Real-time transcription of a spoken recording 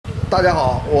大家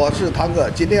好，我是唐哥。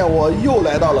今天我又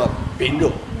来到了滨州。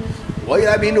我一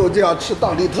来滨州就要吃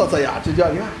当地特色呀，这叫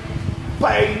你看，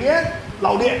百年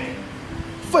老店，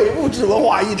非物质文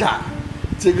化遗产。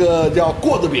这个叫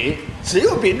锅子饼，只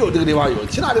有滨州这个地方有，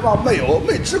其他地方没有，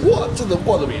没吃过这种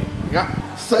锅子饼。你看，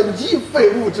省级非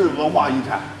物质文化遗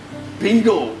产，滨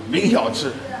州名小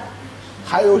吃，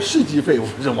还有市级非物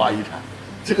质文化遗产，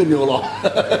这个牛了，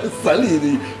省里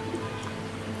的。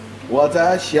我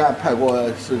在西安拍过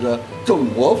是个中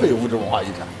国非物质文化遗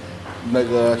产，那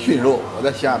个驯肉，我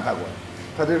在西安拍过，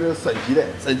它这是省级的，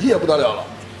省级也不得了了，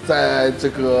在这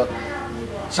个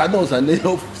山东省那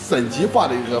有省级化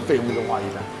的一个非物质文化遗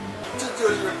产。这就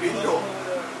是滨州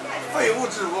非物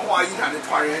质文化遗产的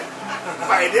传人，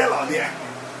百年老店，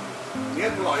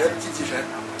年古老爷的精气神。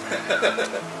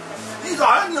一早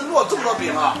上你就做这么多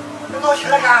饼啊？早起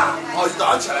来干。哦，一早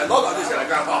上起来，老早就起来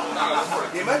干哈。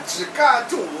你们只干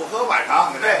中午和晚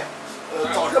上？对。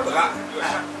早晨不干。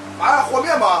啊，和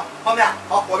面吗？和面。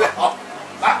好，和面好。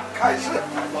来，开始，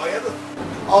老爷子。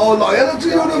哦，老爷子只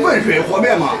有这温水和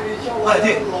面吗？哎，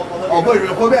对。哦，温水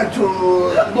和面就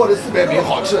做的400饼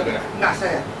好吃，对。那是。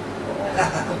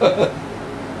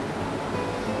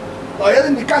老爷子，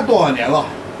你干多少年了？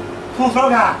从小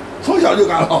干。从小就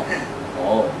干了。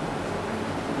哦。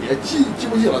也记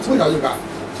不清了，从小就干。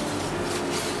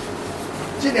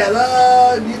今年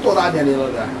呢，你多大年龄了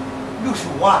呢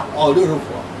？65啊。哦，65。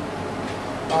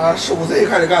啊，15岁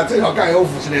开始干，最少干有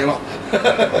50年了。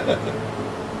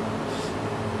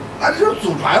啊，这是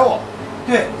祖传哦。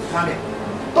对，传的。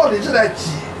到底是在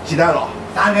几代了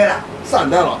？3代了。3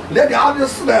代了，连俩就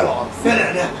4代了。对。4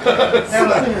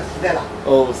代。4代了。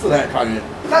哦，4代传人。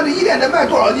那你一天得卖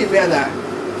多少斤面呢？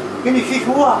给你需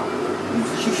求啊。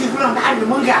需求量大就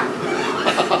猛干，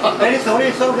那你少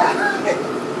的少干。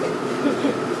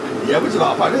也不知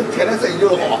道，反正天天生意就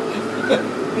是好。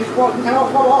你看我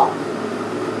活不？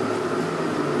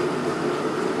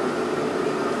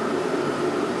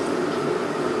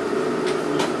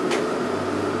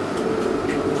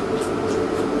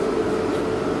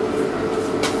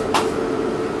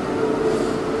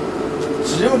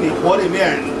只有你和的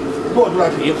面做出来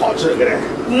饼好吃，给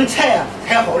你菜呀，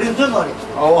菜好的准做的。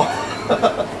哦。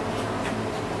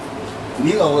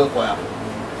你可会活呀？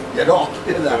也着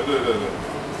现在。对。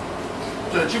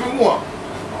这基本功。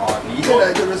哦，你现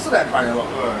在就是4代传人了。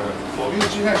对，老兵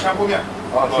今天先和面。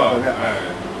啊，先和面。哎。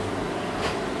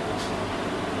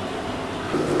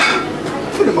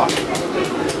我的妈！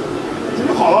这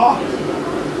就好了。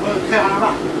开完了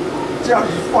吧？这样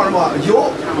放什么油？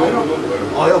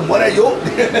哦，要抹点油。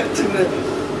这个。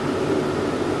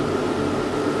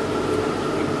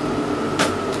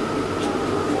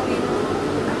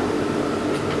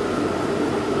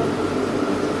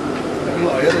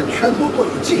老爷子拳头多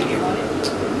有劲！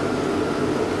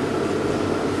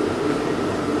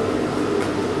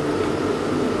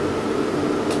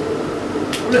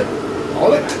好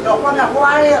嘞，要和面和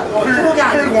完了，手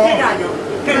干就别干就，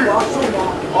跟光手光。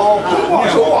哦，跟光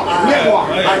手光，面光，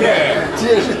对，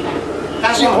这是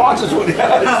精华之处的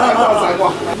三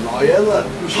光。老爷子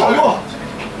炒作，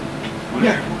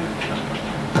面，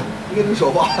你给你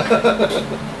手吧。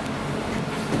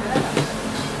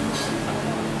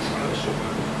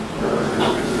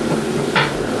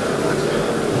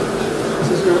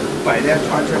百年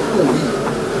传承工艺，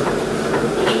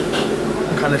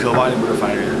看这手法，你不是凡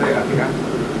人。对呀，你看。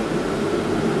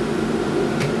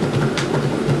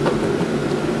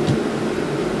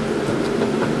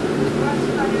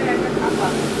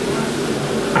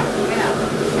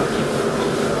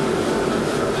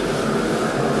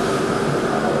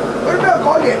为什么要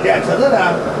搞两层的呢？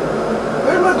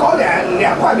为什么搞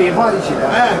两块饼放一起的？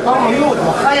哎，刚好有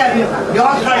荷叶饼，2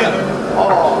层的。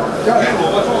哦，这样2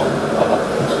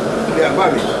块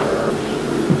饼。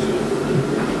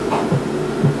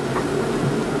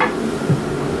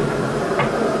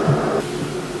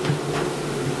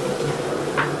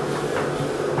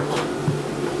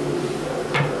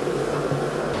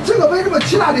这个为什么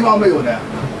其他地方没有呢？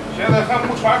现在还没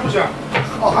传出去。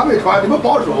哦，还没传，你们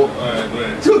保守。哎，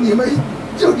对。就你们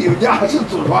家是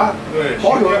祖传，对，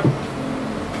保守。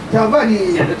像外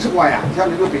地也能吃惯呀，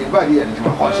像这个饼外地也能吃惯，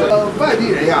好吃。外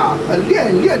地人呀，很练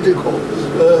这口，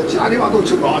其他地方都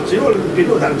吃不着，只有滨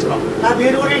州才能吃到。那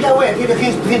滨州人家我也给的很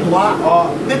多啊，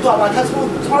很多吧，他从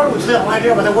小就吃，完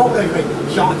这吧，他我不能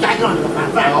想加上这个饭。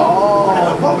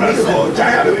哦，放不了这口，加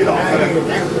下的味道。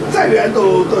再远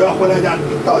都要回来家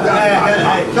到家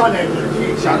想这个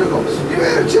想这口，因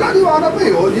为其他地方它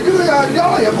没有，你这个呀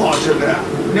凉了也不好吃的。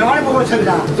凉了不好吃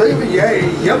的。所以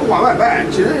也不管外卖，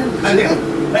其实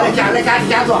来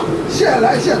家做，现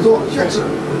来现做现吃，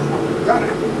这样的。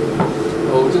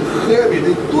哦，这个河源饼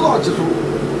的独到之处。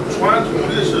传统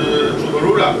的是猪头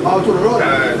肉的。啊，猪头肉的。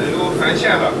哎，这有3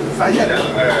线的。3线的。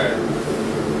哎。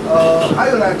还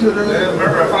有呢，就是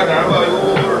慢慢发展吧，有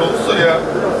肉丝的，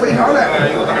肥肠的，哎，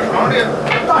有大肠的。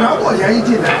大肠多少钱一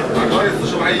斤呢？大肠的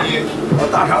48一斤。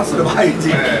大肠48一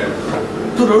斤。哎。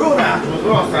猪头肉呢？猪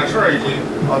头肉32一斤。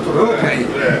猪头肉便宜。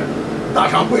对。大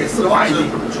肠贵48一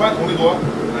斤。传统的多。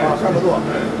传统多。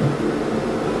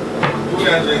有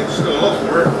点是个老土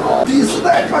味儿。第4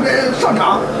代传人上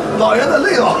场，老爷子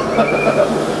累了，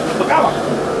不干了。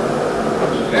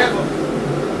来，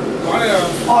咋的呀？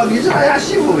哦，你是俺家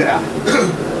媳妇呗？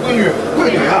闺女。闺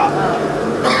女啊。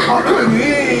闺女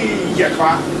也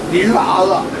传，你是他儿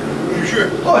子。女婿。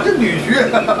哦，是女婿。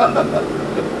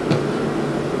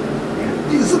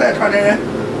第4代传人，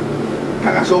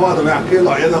看看手法怎么样？给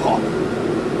老爷子好。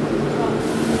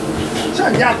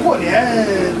像你家过年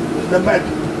能卖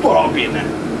多少饼呢？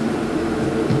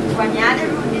过年的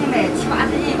时候得卖7、8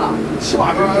十斤吧。7、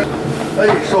8十斤，哎，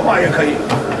手法也可以。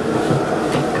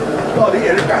到底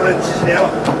也是干了几十年了。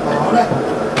好嘞，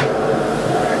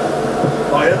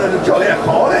老爷子这教练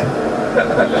好嘞。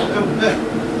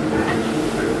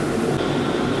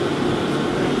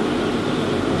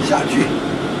下去。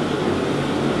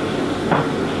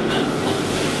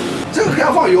这个还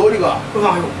要放油，这个不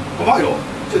放油，不放油。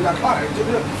就咱看，就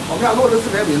是我们家做的4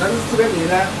边饼，但是4边饼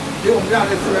呢，比我们家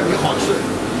这4边饼好吃，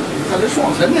它是双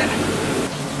层的。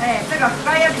哎，这个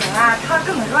荷叶饼啊，它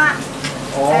更软。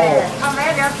哦。哎，它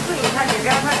外边脆，它里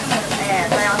边它更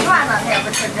这样软了，它也不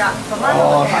吃这。怎么？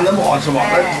哦，它那么好吃吗？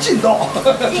劲道。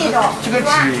劲道。就跟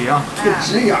纸一样，跟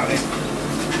纸一样的。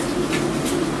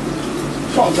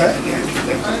双层。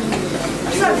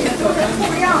这饼都是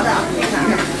不一样的，你看。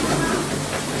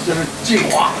这是精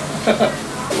华。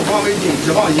不放味精，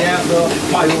只放盐和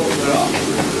麻油，是吧？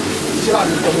其他的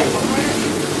都不放。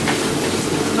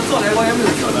那做来我也没有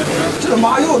觉得，这个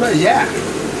麻油那盐，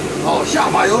哦，下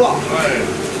麻油了。哎，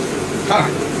看看。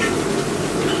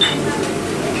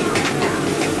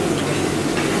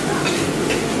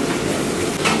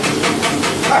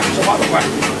哎，说话都快。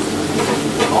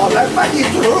好，来半斤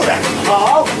猪头肉的，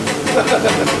好。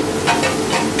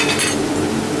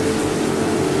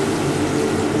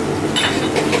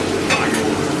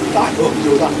大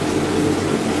油大，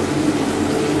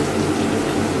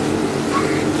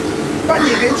半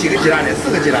斤给几个鸡蛋的？4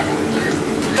个鸡蛋。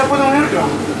这不同的个，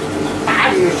大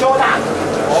的小大的，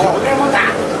小的么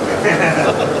大。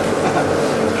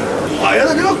老爷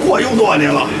子这个锅用多少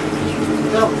年了？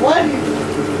这锅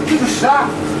就是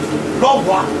老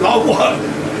锅，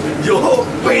有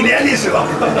100年历史了，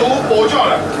都包浆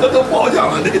了，都包浆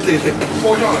了，对，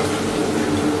包浆了。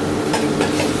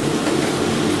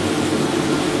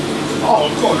好，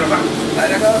靠着饭，来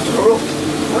这个猪头肉，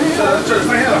这是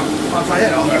3线的啊，3线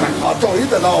的，好，终于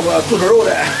等到我们猪头肉了，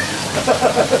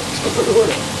猪头肉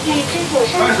的。预支付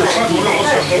商款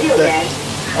126元。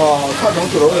哦，传统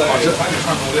猪头肉好吃，传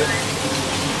统的。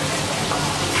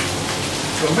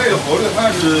这卖的好的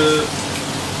还是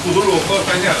猪头肉和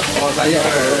3线的。哦，3线的。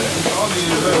当地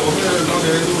我们当地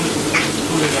人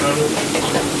都得搁那肉。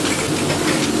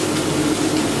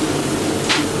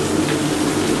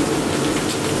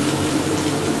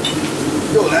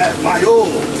又来麻油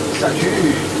下去，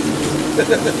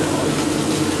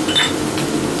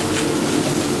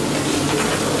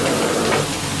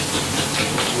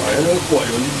老爷这个锅有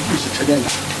历史沉淀感，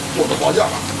锅都包浆了，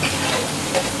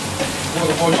锅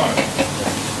都包浆了。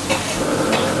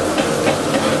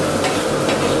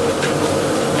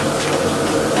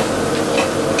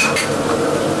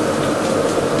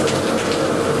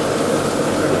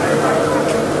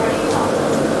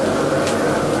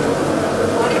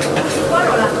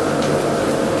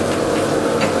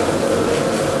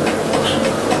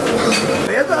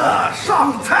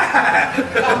上菜，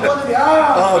锅子饼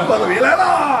啊，锅子饼来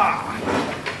了。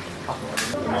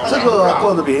这个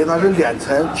锅子饼它是2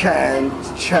层前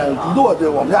底多，对，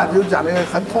我们家就讲那个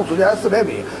很通俗的4边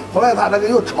饼。后来他那个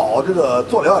又炒这个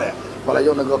佐料的，后来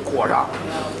用那个锅上。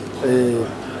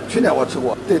去年我吃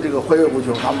过，对这个回味无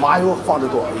穷。它麻油放的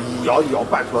多，一摇一摇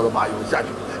拌出来的麻油下去，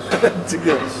这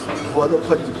个我都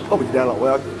迫不及待了，我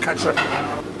要看吃。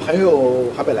朋友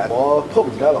还没来，我迫不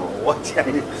及待了，我先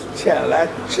来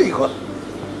吃一口，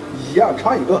一样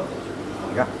尝一个。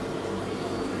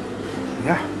你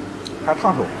看，还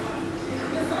烫手。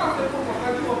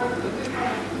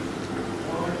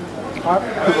它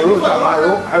猪肉加麻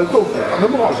油，还有豆腐，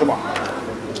能不好吃吗？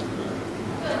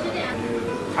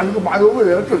它这个麻油味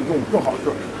儿正宗，更好吃。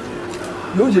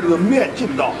尤其这个面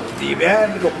劲道，里面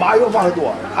这个麻油放的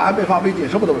多，它还没放味精，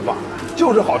什么都没放，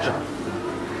就是好吃。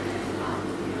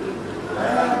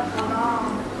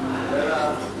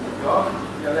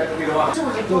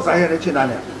这个3鲜的清淡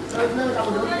点，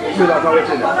味道稍微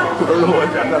重点，这个肉我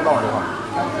简单闹一下。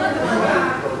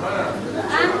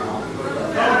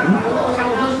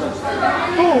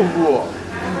豆腐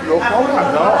有黄瓜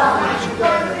条，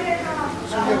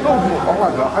豆腐黄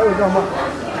瓜条，还有叫什么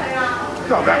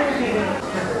酱菜。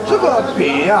这个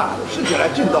饼呀，吃起来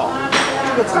劲道。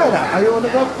这个菜呢，还有那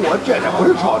个锅煎的，不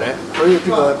是炒的，所以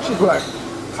这个吃出来，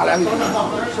它两个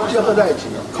结合在一起，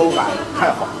口感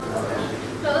太好。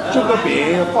这个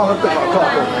饼放到灯上照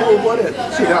着，锅锅的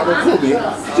尽量的透明，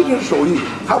这就是手艺，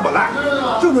还不烂，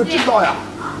就是劲道呀。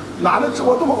哪能吃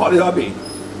过这么好的一条饼？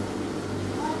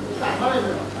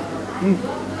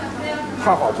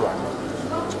太好吃了。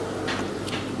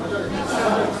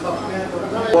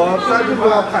我在这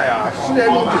个拍呀，10点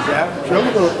钟之前全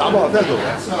部都打包带走的。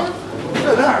现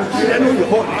在10点钟以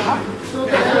后，你看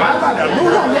满满的，楼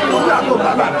上楼下都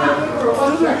满满的，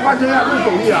这是花钱呀，这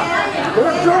手艺啊。可是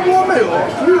全国没有，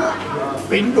只有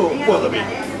滨州锅子饼，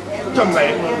真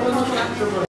美。